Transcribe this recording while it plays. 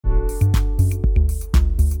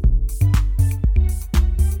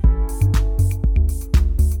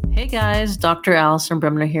Hey guys, Dr. Allison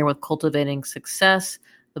Bremner here with Cultivating Success,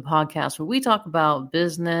 the podcast where we talk about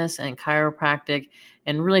business and chiropractic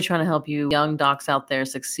and really trying to help you young docs out there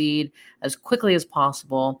succeed as quickly as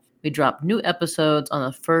possible. We drop new episodes on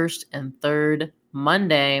the first and third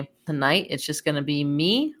Monday. Tonight, it's just going to be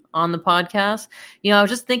me on the podcast. I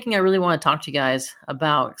was just thinking I really want to talk to you guys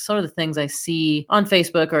about sort of the things I see on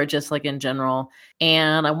Facebook or just like in general.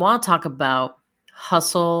 And I want to talk about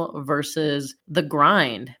hustle versus the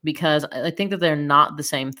grind, because I think that they're not the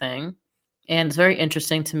same thing. And it's very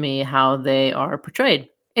interesting to me how they are portrayed.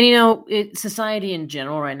 And society in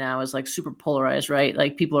general right now is like super polarized, right?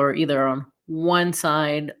 Like people are either on one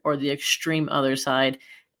side or the extreme other side.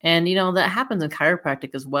 And, that happens in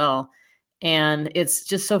chiropractic as well. And it's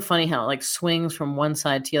just so funny how it like swings from one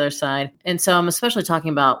side to the other side. And so I'm especially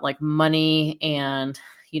talking about like money and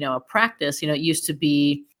a practice. It used to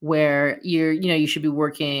be where you should be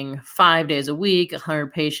working 5 days a week,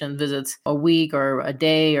 100 patient visits a week or a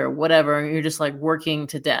day or whatever. You're just like working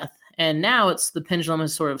to death. And now it's the pendulum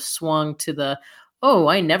has sort of swung to the, oh,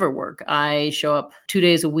 I never work. I show up 2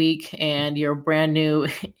 days a week and you're brand new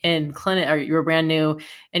in clinic, or you're brand new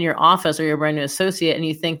in your office, or you're a brand new associate. And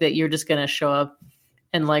you think that you're just going to show up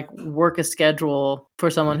and like work a schedule for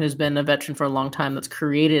someone who's been a veteran for a long time that's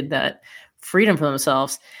created that freedom for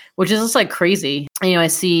themselves, which is just like crazy. I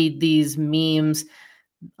see these memes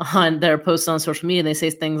that are posted on social media. And they say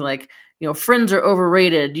things like, friends are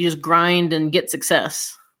overrated. You just grind and get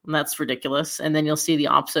success. And that's ridiculous. And then you'll see the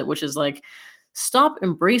opposite, which is like, stop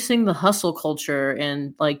embracing the hustle culture.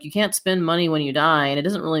 And like, you can't spend money when you die and it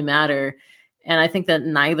doesn't really matter. And I think that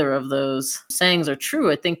neither of those sayings are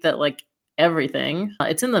true. I think that like everything,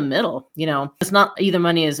 it's in the middle. It's not either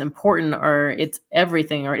money is important or it's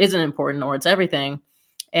everything, or it isn't important or it's everything.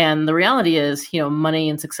 And the reality is, money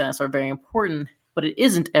and success are very important, but it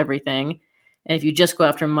isn't everything. And if you just go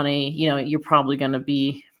after money, you're probably going to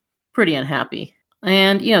be pretty unhappy.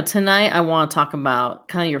 And, tonight I want to talk about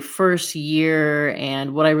kind of your first year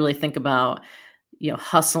and what I really think about,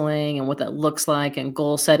 hustling and what that looks like and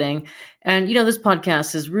goal setting. And, this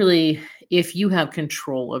podcast is really if you have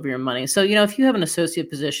control over your money. So, if you have an associate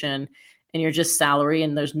position and you're just salary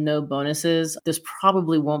and there's no bonuses, this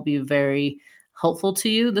probably won't be very helpful to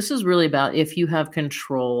you. This is really about if you have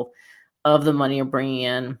control of the money you're bringing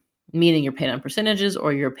in, meaning you're paid on percentages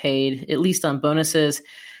or you're paid at least on bonuses.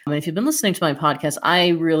 And if you've been listening to my podcast, I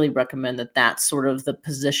really recommend that that's sort of the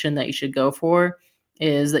position that you should go for,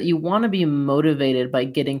 is that you want to be motivated by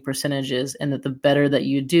getting percentages, and that the better that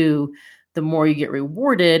you do, the more you get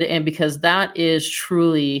rewarded. And because that is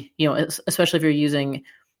truly, especially if you're using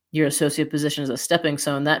your associate position as a stepping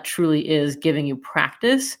stone, that truly is giving you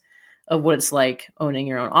practice of what it's like owning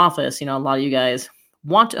your own office. A lot of you guys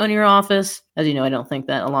want to own your office. As you know, I don't think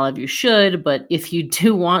that a lot of you should, but if you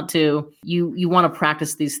do want to, you want to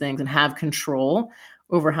practice these things and have control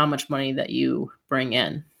over how much money that you bring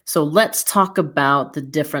in. So let's talk about the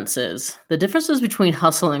differences between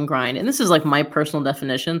hustle and grind. And this is like my personal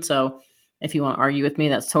definition. So if you want to argue with me,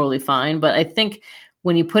 that's totally fine. But I think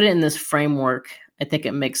when you put it in this framework, I think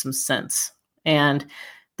it makes some sense. And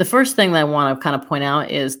the first thing that I want to kind of point out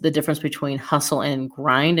is the difference between hustle and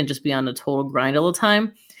grind, and just be on the total grind all the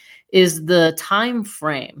time, is the time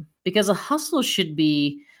frame. Because a hustle should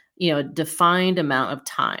be, a defined amount of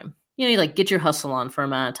time. You like get your hustle on for an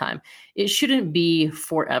amount of time. It shouldn't be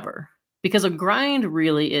forever, because a grind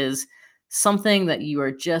really is something that you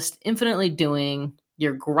are just infinitely doing.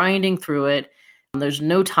 You're grinding through it. There's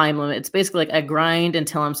no time limit. It's basically like I grind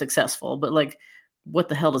until I'm successful. But like, what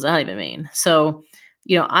the hell does that even mean? So,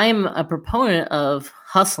 I'm a proponent of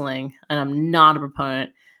hustling, and I'm not a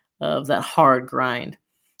proponent of that hard grind.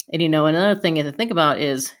 And, another thing to think about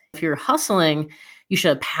is if you're hustling, you should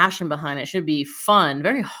have passion behind it. It should be fun,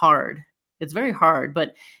 very hard. It's very hard,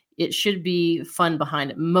 but it should be fun behind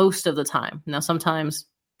it most of the time. Now, sometimes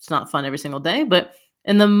it's not fun every single day, but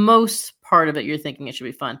in the most part of it, you're thinking it should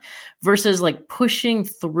be fun, versus like pushing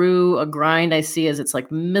through a grind. I see as it's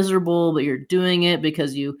like miserable, but you're doing it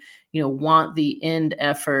because you want the end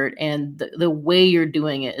effort, and the way you're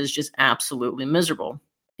doing it is just absolutely miserable.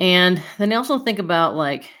 And then I also think about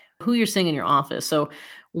like who you're seeing in your office. So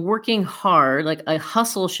working hard, like a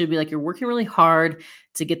hustle should be like you're working really hard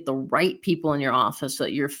to get the right people in your office, so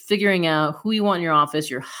that you're figuring out who you want in your office.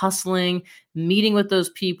 You're hustling, meeting with those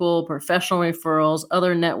people, professional referrals,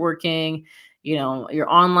 other networking, your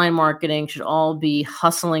online marketing should all be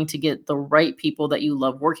hustling to get the right people that you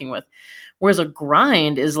love working with. Whereas a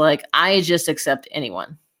grind is like, I just accept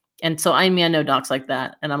anyone. And so I know docs like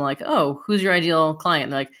that. And I'm like, oh, who's your ideal client?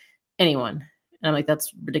 And they're like, anyone. And I'm like,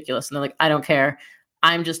 that's ridiculous. And they're like, I don't care.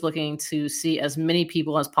 I'm just looking to see as many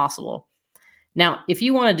people as possible. Now, if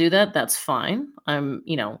you want to do that, that's fine. I'm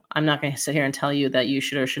not going to sit here and tell you that you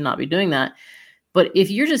should or should not be doing that. But if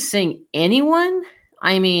you're just saying anyone,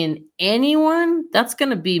 that's going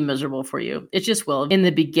to be miserable for you. It just will. In the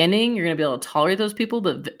beginning, you're going to be able to tolerate those people,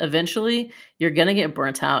 but eventually you're going to get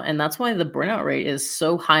burnt out. And that's why the burnout rate is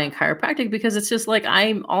so high in chiropractic, because it's just like,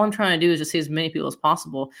 all I'm trying to do is just see as many people as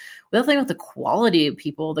possible without thinking about the quality of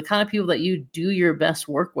people, the kind of people that you do your best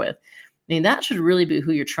work with. I mean, that should really be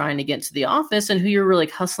who you're trying to get to the office and who you're really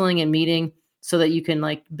hustling and meeting, so that you can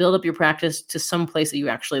build up your practice to some place that you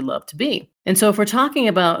actually love to be. And so if we're talking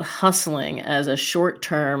about hustling as a short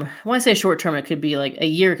term, when I say short term, it could be like a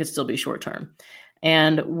year, could still be short term.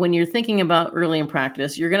 And when you're thinking about early in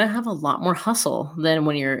practice, you're going to have a lot more hustle than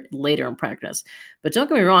when you're later in practice. But don't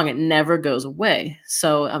get me wrong, it never goes away.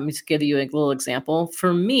 So I'm just give you a little example.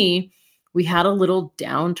 For me, we had a little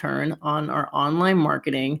downturn on our online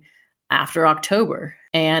marketing after October.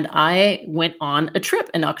 And I went on a trip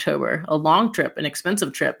in October, a long trip, an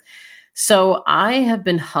expensive trip. So I have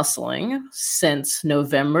been hustling since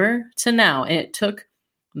November to now. And it took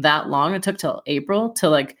that long. It took till April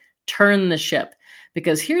to turn the ship.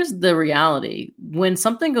 Because here's the reality. When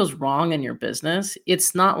something goes wrong in your business,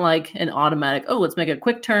 it's not like an automatic, oh, let's make a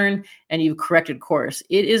quick turn and you've corrected course.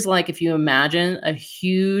 It is like if you imagine a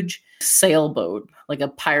huge sailboat, like a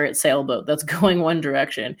pirate sailboat that's going one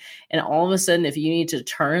direction. And all of a sudden, if you need to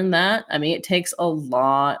turn that, it takes a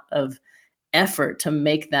lot of effort to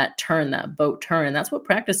make that turn, that boat turn. And that's what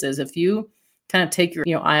practice is. If you kind of take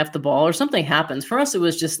your eye off the ball or something happens. For us, it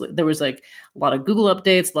was just, there was a lot of Google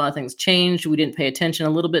updates, a lot of things changed. We didn't pay attention a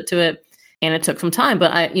little bit to it. And it took some time,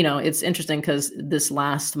 but it's interesting because this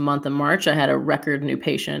last month in March, I had a record new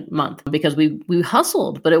patient month because we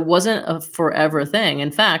hustled, but it wasn't a forever thing.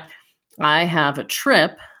 In fact, I have a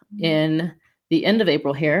trip in the end of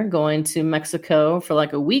April here, going to Mexico for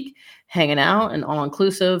a week, hanging out, an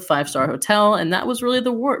all-inclusive 5-star hotel. And that was really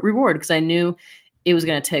the reward, because I knew it was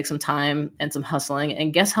going to take some time and some hustling.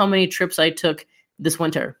 And guess how many trips I took this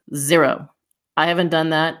winter? 0. I haven't done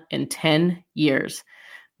that in 10 years.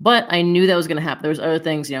 But I knew that was going to happen. There was other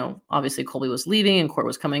things, obviously Colby was leaving and Court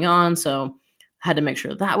was coming on. So I had to make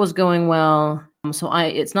sure that was going well. So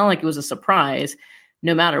it's not like it was a surprise.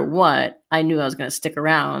 No matter what, I knew I was going to stick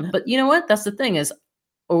around. But you know what? That's the thing, is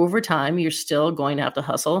over time, you're still going to have to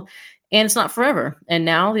hustle. And it's not forever. And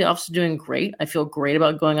now the office is doing great. I feel great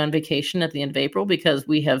about going on vacation at the end of April because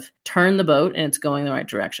we have turned the boat and it's going the right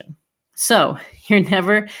direction. So you're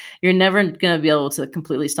never going to be able to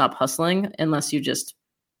completely stop hustling unless you just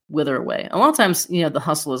wither away. A lot of times, the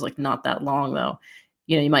hustle is not that long though.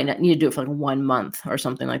 You might not need to do it for 1 month or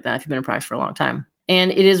something like that if you've been in practice for a long time.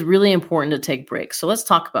 And it is really important to take breaks. So let's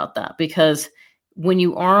talk about that, because when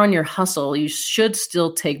you are on your hustle, you should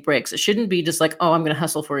still take breaks. It shouldn't be just oh, I'm going to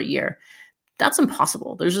hustle for a year. That's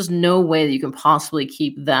impossible. There's just no way that you can possibly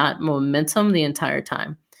keep that momentum the entire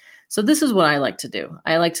time. So this is what I like to do.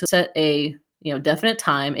 I like to set a definite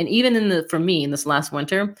time. And even for me in this last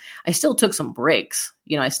winter, I still took some breaks.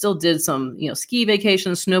 I still did some ski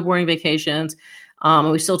vacations, snowboarding vacations.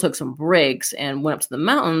 And we still took some breaks and went up to the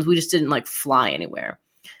mountains. We just didn't fly anywhere.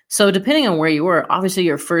 So depending on where you were, obviously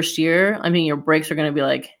your first year, your breaks are going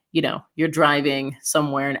to be you're driving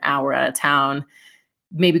somewhere an hour out of town,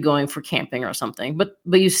 maybe going for camping or something, but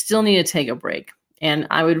you still need to take a break. And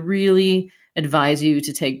I would really advise you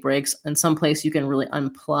to take breaks in some place you can really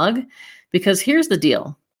unplug, because here's the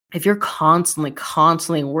deal. If you're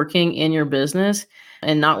constantly working in your business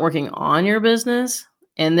and not working on your business,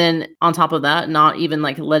 and then on top of that, not even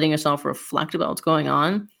letting yourself reflect about what's going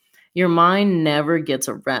on, your mind never gets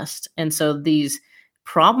a rest. And so these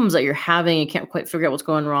problems that you're having, you can't quite figure out what's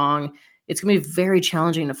going wrong. It's going to be very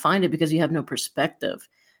challenging to find it because you have no perspective.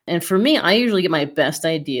 And for me, I usually get my best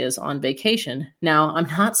ideas on vacation. Now, I'm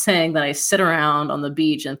not saying that I sit around on the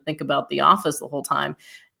beach and think about the office the whole time.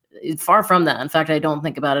 Far from that. In fact, I don't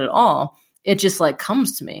think about it at all. It just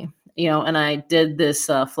comes to me. And I did this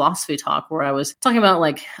philosophy talk where I was talking about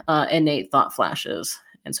innate thought flashes.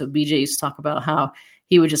 And so BJ used to talk about how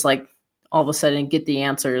he would just all of a sudden get the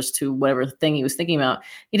answers to whatever thing he was thinking about.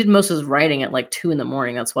 He did most of his writing at 2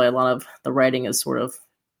 a.m. That's why a lot of the writing is sort of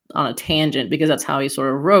on a tangent, because that's how he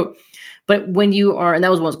sort of wrote. But when you are, and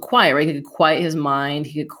that was when it was quiet, right? He could quiet his mind.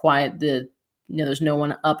 He could quiet there's no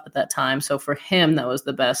one up at that time. So for him, that was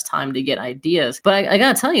the best time to get ideas. But I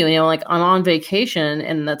got to tell you, I'm on vacation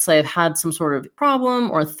and let's say I've had some sort of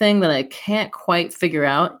problem or thing that I can't quite figure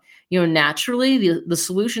out. Naturally the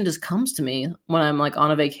solution just comes to me when I'm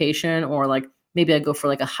on a vacation or maybe I go for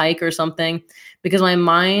like a hike or something, because my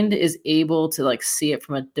mind is able to like see it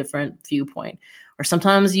from a different viewpoint. Or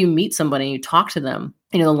sometimes you meet somebody and you talk to them.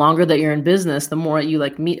 The longer that you're in business, the more you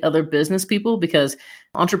like meet other business people, because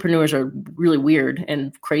entrepreneurs are really weird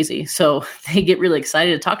and crazy. So they get really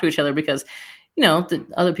excited to talk to each other because the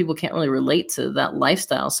other people can't really relate to that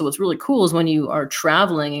lifestyle. So what's really cool is when you are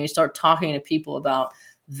traveling and you start talking to people about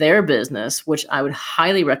their business, which I would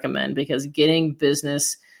highly recommend, because getting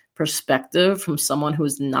business perspective from someone who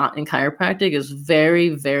is not in chiropractic is very,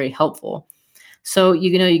 very helpful. So,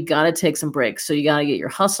 you got to take some breaks. So you got to get your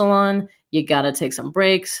hustle on, you got to take some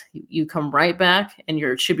breaks. You come right back and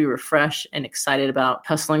you should be refreshed and excited about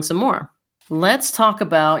hustling some more. Let's talk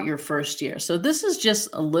about your first year. So this is just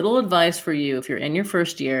a little advice for you if you're in your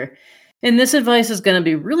first year. And this advice is going to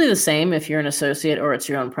be really the same if you're an associate or it's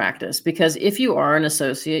your own practice, because if you are an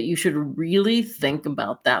associate, you should really think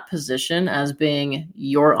about that position as being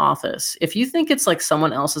your office. If you think it's like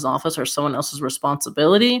someone else's office or someone else's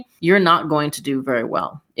responsibility, you're not going to do very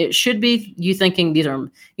well. It should be you thinking these are,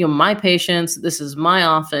 my patients, this is my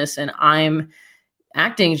office, and I'm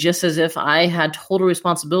acting just as if I had total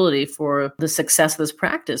responsibility for the success of this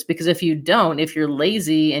practice. Because if you don't, if you're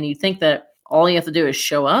lazy and you think that all you have to do is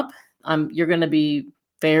show up, you're going to be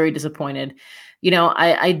very disappointed.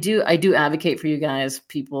 I do advocate for you guys,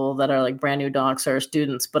 people that are like brand new docs or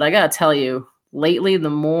students, but I got to tell you, lately, the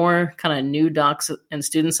more kind of new docs and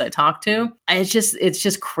students I talk to, it's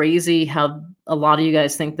just crazy how a lot of you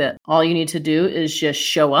guys think that all you need to do is just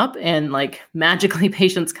show up and like magically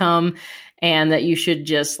patients come, and that you should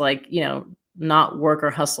just not work or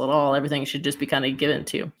hustle at all. Everything should just be kind of given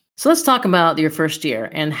to you. So let's talk about your first year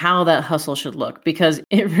and how that hustle should look, because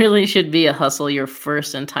it really should be a hustle your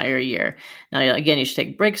first entire year. Now, again, you should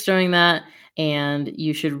take breaks during that, and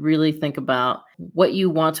you should really think about what you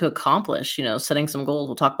want to accomplish, setting some goals.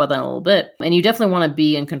 We'll talk about that in a little bit. And you definitely want to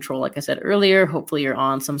be in control. Like I said earlier, hopefully you're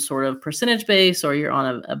on some sort of percentage base or you're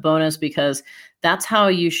on a bonus, because that's how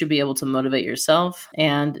you should be able to motivate yourself.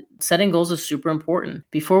 And setting goals is super important.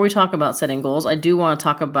 Before we talk about setting goals, I do want to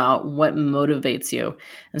talk about what motivates you.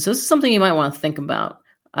 And so this is something you might want to think about.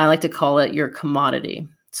 I like to call it your commodity.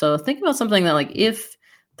 So think about something that, like, if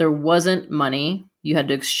there wasn't money, you had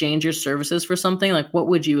to exchange your services for something, like what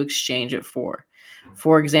would you exchange it for?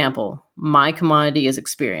 For example, my commodity is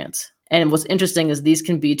experience. And what's interesting is these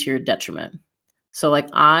can be to your detriment. So like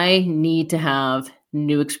I need to have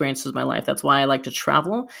new experiences in my life. That's why I like to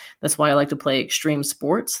travel. That's why I like to play extreme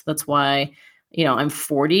sports. That's why, I'm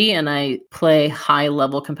 40 and I play high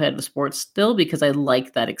level competitive sports still, because I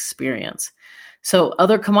like that experience. So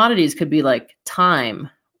other commodities could be like time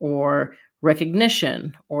or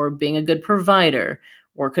recognition or being a good provider,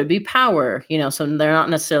 or could be power, so they're not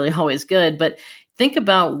necessarily always good, but think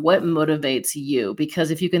about what motivates you, because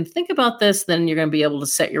if you can think about this, then you're going to be able to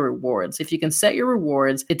set your rewards. If you can set your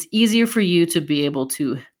rewards, it's easier for you to be able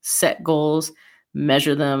to set goals,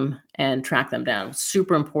 measure them, and track them down.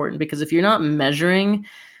 Super important, because if you're not measuring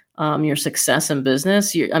your success in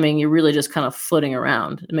business, you're really just kind of floating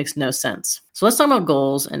around. It makes no sense. So let's talk about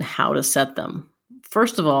goals and how to set them.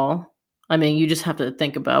 First of all, you just have to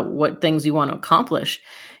think about what things you want to accomplish,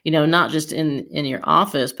 not just in your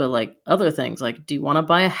office, but like other things. Like, do you want to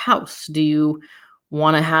buy a house? Do you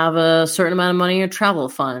want to have a certain amount of money in your travel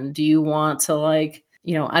fund? Do you want to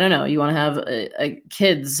you want to have a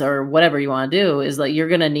kids or whatever you want to do? Is like, you're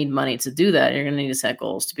going to need money to do that. You're going to need to set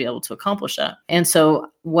goals to be able to accomplish that. And so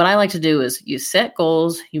what I like to do is you set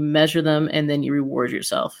goals, you measure them, and then you reward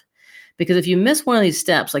yourself. Because if you miss one of these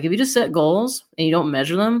steps, like if you just set goals and you don't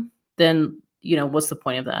measure them, then, what's the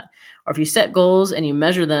point of that? Or if you set goals and you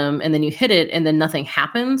measure them and then you hit it and then nothing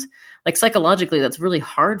happens, like psychologically, that's really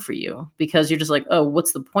hard for you, because you're just like, oh,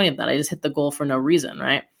 what's the point of that? I just hit the goal for no reason,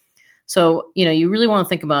 right? So, you really want to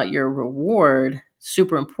think about your reward.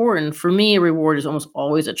 Super important. For me, a reward is almost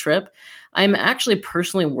always a trip. I'm actually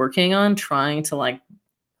personally working on trying to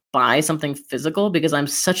buy something physical, because I'm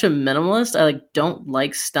such a minimalist. I don't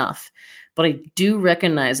like stuff, but I do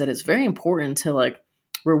recognize that it's very important to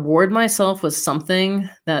reward myself with something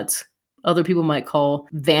that other people might call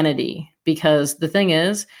vanity. Because the thing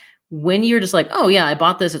is, when you're just like, oh yeah, I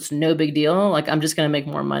bought this, it's no big deal, I'm just going to make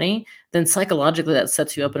more money, then psychologically that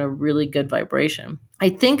sets you up in a really good vibration. I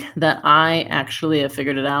think that I actually have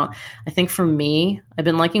figured it out. I think for me, I've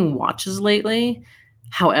been liking watches lately.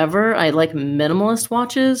 However, I like minimalist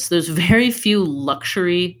watches. There's very few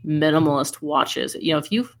luxury minimalist watches.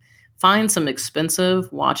 If you find some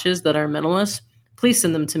expensive watches that are minimalist, please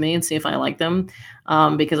send them to me and see if I like them,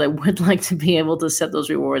 because I would like to be able to set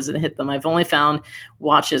those rewards and hit them. I've only found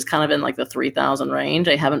watches kind of in the 3,000 range.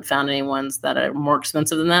 I haven't found any ones that are more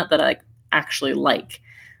expensive than that I actually like.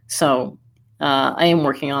 So I am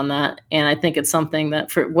working on that. And I think it's something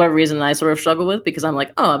that for whatever reason I sort of struggle with, because I'm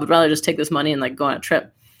like, oh, I would rather just take this money and like go on a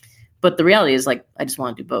trip. But the reality is, like, I just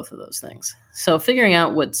want to do both of those things. So figuring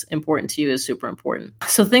out what's important to you is super important.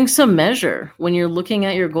 So things to measure when you're looking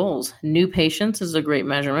at your goals. New patients is a great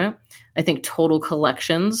measurement. I think total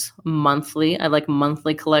collections monthly. I like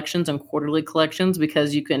monthly collections and quarterly collections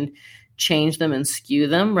because you can change them and skew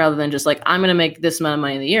them rather than just like, I'm going to make this amount of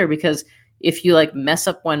money in the year, because if you like mess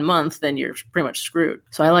up 1 month, then you're pretty much screwed.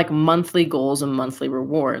 So I like monthly goals and monthly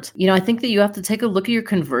rewards. I think that you have to take a look at your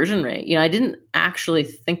conversion rate. I didn't actually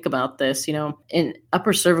think about this. In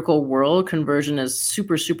upper cervical world, conversion is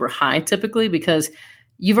super, super high typically because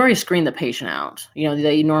you've already screened the patient out.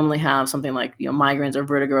 They normally have something like, migraines or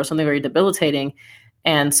vertigo or something very debilitating.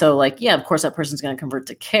 And so like, yeah, of course that person's going to convert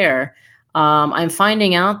to care. I'm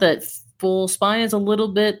finding out that full spine is a little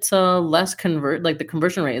bit less like the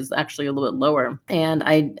conversion rate is actually a little bit lower. And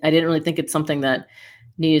I didn't really think it's something that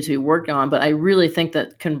needed to be worked on, but I really think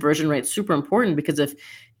that conversion rate is super important, because if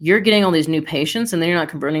you're getting all these new patients and then you're not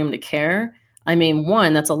converting them to care, I mean,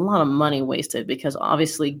 one, that's a lot of money wasted, because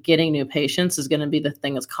obviously getting new patients is going to be the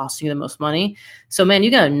thing that's costing you the most money. So man,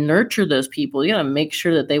 you got to nurture those people. You got to make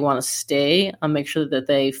sure that they want to stay, make sure that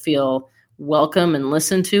they feel welcome and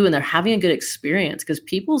listened to, and they're having a good experience, because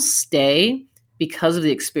people stay because of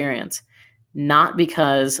the experience, not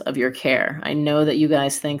because of your care. I know that you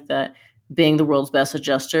guys think that being the world's best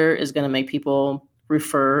adjuster is going to make people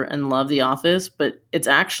refer and love the office, but it's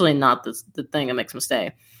actually not the thing that makes them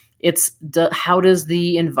stay. It's how does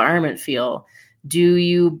the environment feel? Do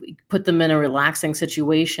you put them in a relaxing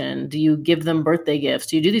situation? Do you give them birthday gifts?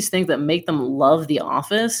 Do you do these things that make them love the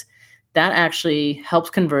office? That actually helps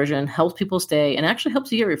conversion, helps people stay, and actually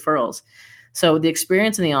helps you get referrals. So the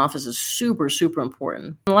experience in the office is super, super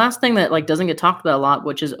important. The last thing that like doesn't get talked about a lot,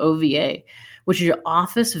 which is OVA, which is your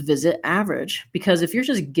office visit average. Because if you're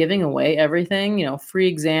just giving away everything, free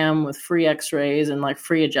exam with free x-rays and like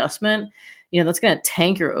free adjustment, that's going to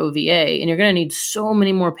tank your OVA, and you're going to need so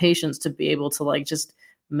many more patients to be able to like just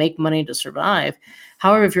make money to survive.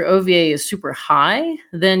 However, if your OVA is super high,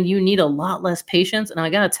 then you need a lot less patients. And I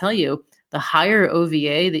got to tell you, the higher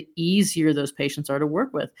OVA, the easier those patients are to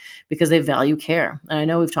work with, because they value care. And I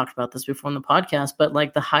know we've talked about this before on the podcast, but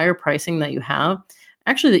like the higher pricing that you have,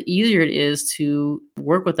 actually the easier it is to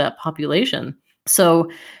work with that population. So,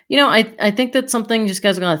 I think that something just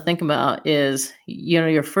guys are going to think about is,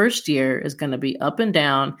 your first year is going to be up and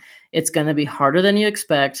down. It's going to be harder than you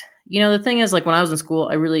expect. The thing is, like when I was in school,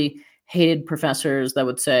 I really hated professors that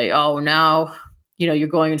would say, oh, now, you're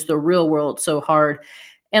going into the real world so hard.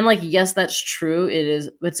 And like, yes, that's true.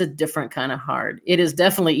 It's a different kind of hard. It is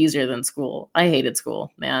definitely easier than school. I hated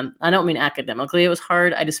school, man. I don't mean academically it was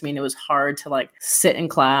hard. I just mean it was hard to like sit in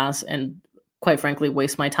class and quite frankly,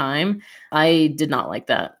 waste my time. I did not like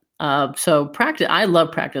that. So practice, I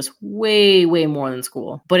love practice way, way more than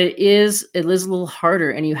school, but it is a little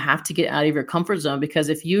harder, and you have to get out of your comfort zone, because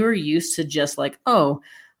if you're used to just like, oh,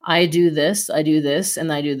 I do this,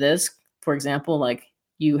 and I do this, for example, like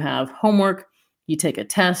you have homework, you take a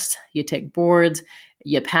test, you take boards,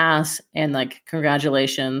 you pass, and like,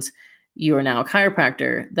 congratulations, you are now a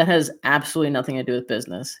chiropractor. That has absolutely nothing to do with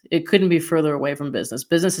business. It couldn't be further away from business.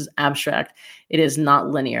 Business is abstract. It is not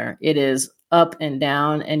linear. It is up and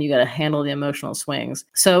down, and you got to handle the emotional swings.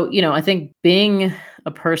 So, I think being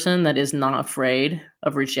a person that is not afraid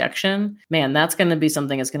of rejection, man, that's going to be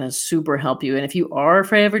something that's going to super help you. And if you are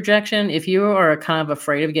afraid of rejection, if you are kind of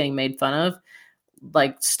afraid of getting made fun of,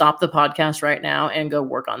 like stop the podcast right now and go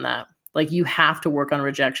work on that. Like you have to work on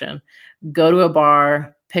rejection. Go to a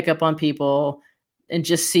bar, pick up on people, and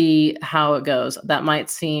just see how it goes. That might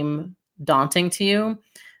seem daunting to you,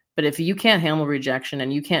 but if you can't handle rejection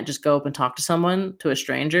and you can't just go up and talk to someone, to a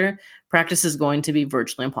stranger, practice is going to be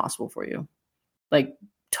virtually impossible for you. Like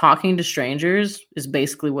talking to strangers is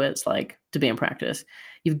basically what it's like to be in practice.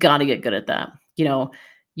 You've got to get good at that.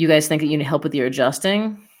 You guys think that you need help with your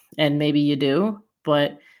adjusting, and maybe you do,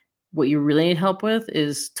 but what you really need help with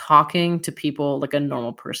is talking to people like a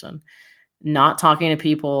normal person, not talking to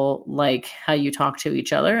people like how you talk to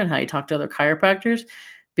each other and how you talk to other chiropractors,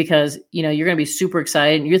 because, you're going to be super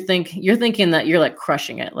excited and you're thinking that you're like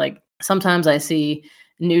crushing it. Like sometimes I see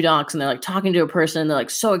new docs and they're like talking to a person, they're like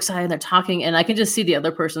so excited, they're talking, and I can just see the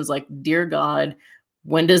other person's like, dear God,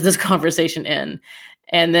 when does this conversation end?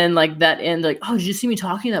 And then like that end, like, oh, did you see me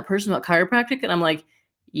talking to that person about chiropractic? And I'm like,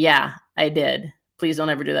 yeah, I did. Please don't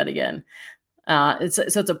ever do that again. So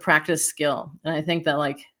it's a practice skill. And I think that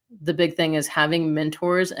like the big thing is having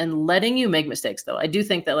mentors and letting you make mistakes, though. I do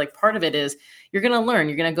think that like part of it is you're going to learn.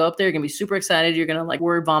 You're going to go up there. You're going to be super excited. You're going to like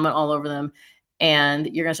word vomit all over them. And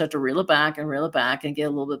you're going to start to reel it back and get a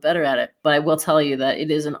little bit better at it. But I will tell you that it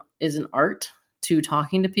is an art to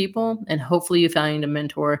talking to people. And hopefully you find a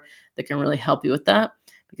mentor that can really help you with that,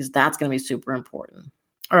 because that's going to be super important.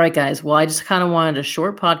 All right, guys. Well, I just kind of wanted a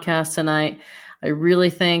short podcast tonight. I really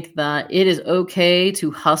think that it is okay to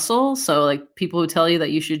hustle. So like people who tell you that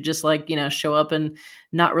you should just like, show up and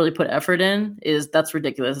not really put effort in, that's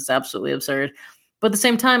ridiculous. It's absolutely absurd. But at the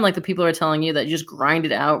same time, like the people are telling you that you just grind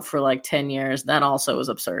it out for like 10 years, that also is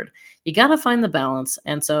absurd. You got to find the balance.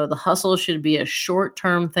 And so the hustle should be a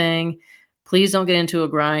short-term thing. Please don't get into a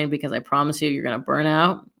grind, because I promise you, you're going to burn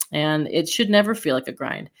out, and it should never feel like a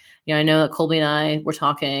grind. I know that Colby and I were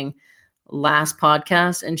talking last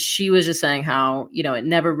podcast, and she was just saying how, it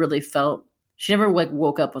never really felt, she never like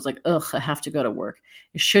woke up, was like, ugh, I have to go to work.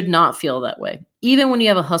 It should not feel that way. Even when you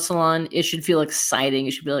have a hustle on, it should feel exciting.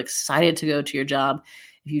 You should feel excited to go to your job.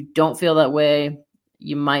 If you don't feel that way,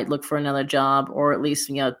 you might look for another job, or at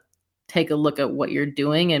least, take a look at what you're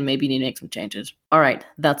doing and maybe you need to make some changes. All right.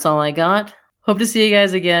 That's all I got. Hope to see you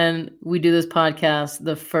guys again. We do this podcast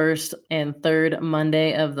the first and third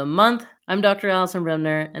Monday of the month. I'm Dr. Allison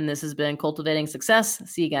Bremner, and this has been Cultivating Success.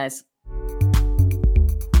 See you guys.